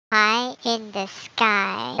in the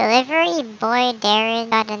sky. Delivery boy Daryn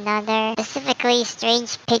got another specifically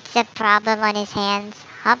strange pizza problem on his hands.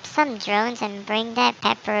 Hop some drones and bring that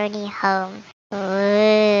pepperoni home.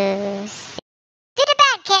 Ooh. To the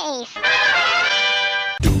bat cave!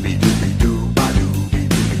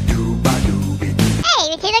 Hey,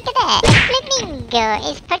 Ricky, look at that! The flamingo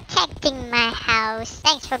is protecting my house.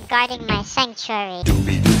 Thanks for guarding my sanctuary.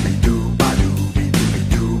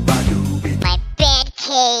 My bed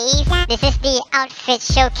cave. This is the outfit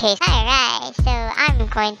showcase. Alright, so I'm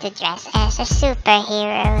going to dress as a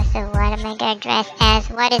superhero. So what am I gonna dress as?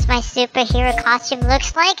 What is my superhero costume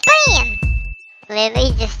looks like? Bam!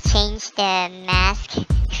 Literally just changed the mask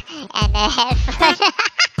and the headphone.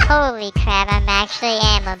 Holy crap, I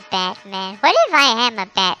am a Batman. What if I am a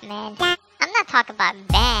Batman? I'm not talking about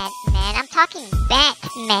Batman, I'm talking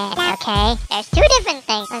Batman, okay? There's two different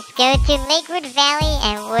things. Let's go to Lakewood Valley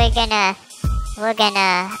and we're gonna,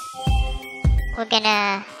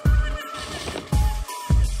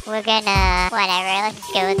 whatever, let's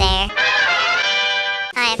go there.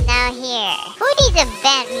 I am now here. Who needs a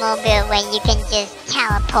Batmobile when you can just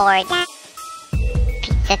teleport?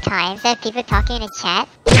 Pizza time. Is there people talking in the chat?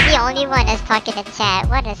 He's the only one that's talking in the chat.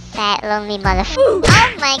 What a sad, lonely motherfucker.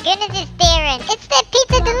 Oh my goodness, it's Daryn. It's the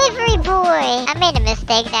pizza delivery boy. I made a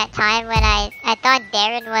mistake that time when I thought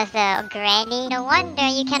Daryn was a granny. No wonder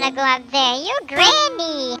you cannot go up there. You're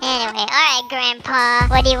granny. Anyway, alright, Grandpa.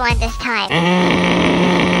 What do you want this time?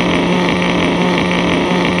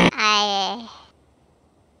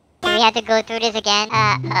 Do we have to go through this again?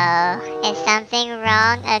 Uh-oh. Is something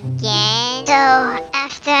wrong again? So,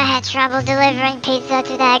 after I had trouble delivering pizza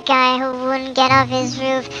to that guy who wouldn't get off his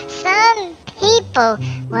roof, some people,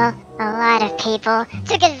 well, a lot of people,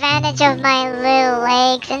 took advantage of my little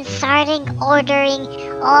legs and started ordering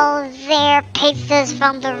all their pizzas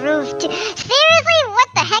from the roof too. Seriously, what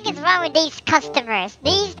the heck is wrong with these customers?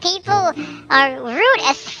 These people are rude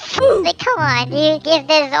as f***. Like, come on, you give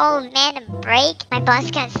this old man a break. My boss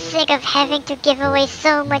got sick of having to give away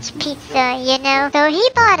so much pizza, you know? So he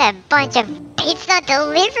bought a bunch of pizza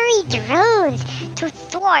delivery drones to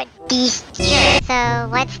thwart these jerks. So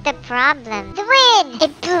what's the problem? The wind!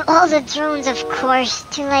 It blew all the drones, of course,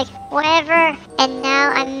 to like wherever, and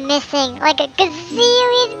now I'm missing like a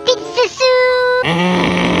gazillion pizza suits.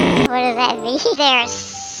 What does that mean? They're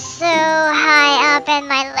so high up and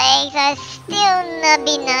my legs are still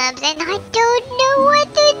nubby nubs and I don't know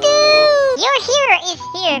what to do. Your hero is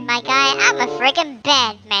here, my guy. I'm a freaking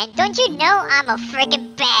Batman. Don't you know I'm a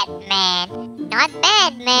freaking Batman? Not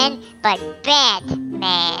Batman, but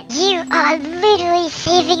Batman. You are literally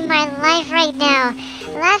saving my life right now.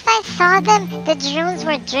 Last I saw them, the drones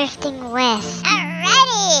were drifting west.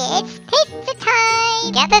 Alrighty, it's pizza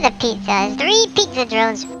time! Gather the pizzas. 3 pizza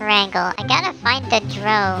drones wrangle. I gotta find the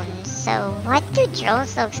drones. So what do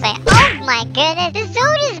drones look like? Oh my goodness, the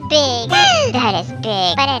zone is big! That is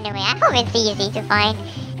big. But anyway, I hope it's easy to find.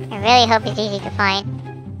 I really hope it's easy to find.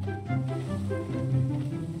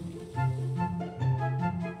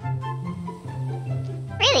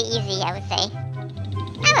 Really easy, I would say.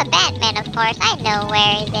 I'm a Batman, of course. I know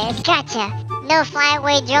where it is. Gotcha. No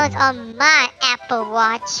flyaway drones on my Apple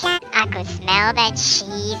Watch. I could smell that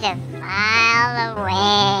cheese a mile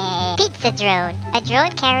away. Pizza drone. A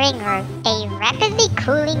drone carrying a rapidly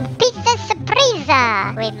cooling pizza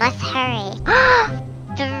surpresa. We must hurry.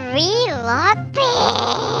 3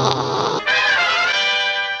 lockpicks.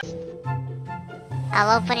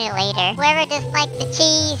 I'll open it later. Whoever dislikes the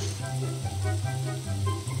cheese,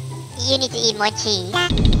 you need to eat more cheese.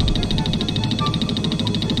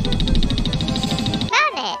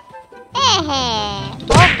 Found it! Hey!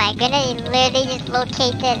 Oh my goodness, it literally just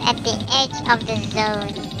located at the edge of the zone.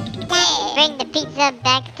 Hey! Bring the pizza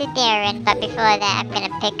back to Daryn, but before that, I'm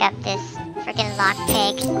gonna pick up this freaking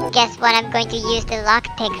lockpick. Guess what I'm going to use the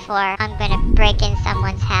lockpick for? I'm gonna break in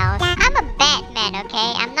someone's house. I'm a Batman,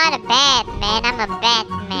 okay? I'm not a bad man, I'm a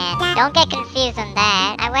Batman. Don't get confused on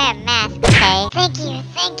that. I wear a mask, okay? Thank you,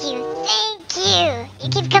 thank you, thank you! You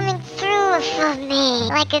keep coming through for me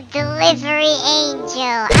like a delivery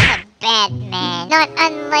angel. I'm a Batman. Not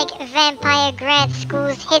unlike Vampire Grad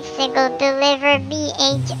School's hit single, Deliver Me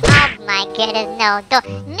Angel. Oh my goodness, no,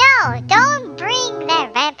 don't bring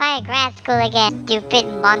that Vampire Grad School again, stupid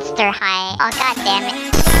Monster High. Oh god damn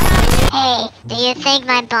it. Hey, do you think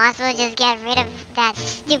my boss will just get rid of that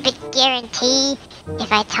stupid guarantee?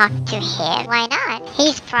 if I talk to him. Why not?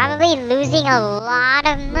 He's probably losing a lot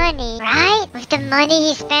of money, right? With the money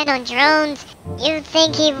he spent on drones, you'd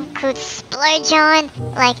think he could splurge on,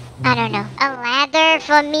 like, I don't know, a ladder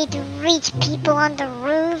for me to reach people on the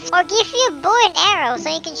roofs? Or give you a bow and arrow so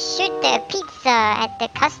you can shoot the pizza at the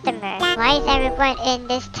customer. Why is everyone in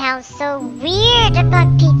this town so weird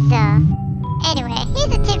about pizza? Anyway,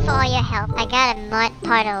 here's a tip for all your help. I got a mud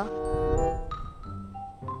puddle.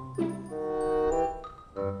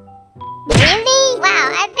 Really?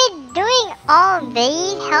 Wow, I've been doing all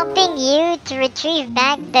these, helping you to retrieve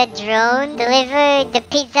back the drone, deliver the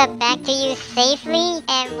pizza back to you safely,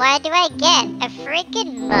 and what do I get? A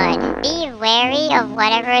freaking mud. Be wary of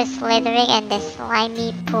whatever is slithering in this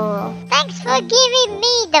slimy pool. Thanks for giving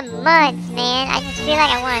me the muds, man. I just feel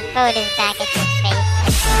like I want to throw this back at your face.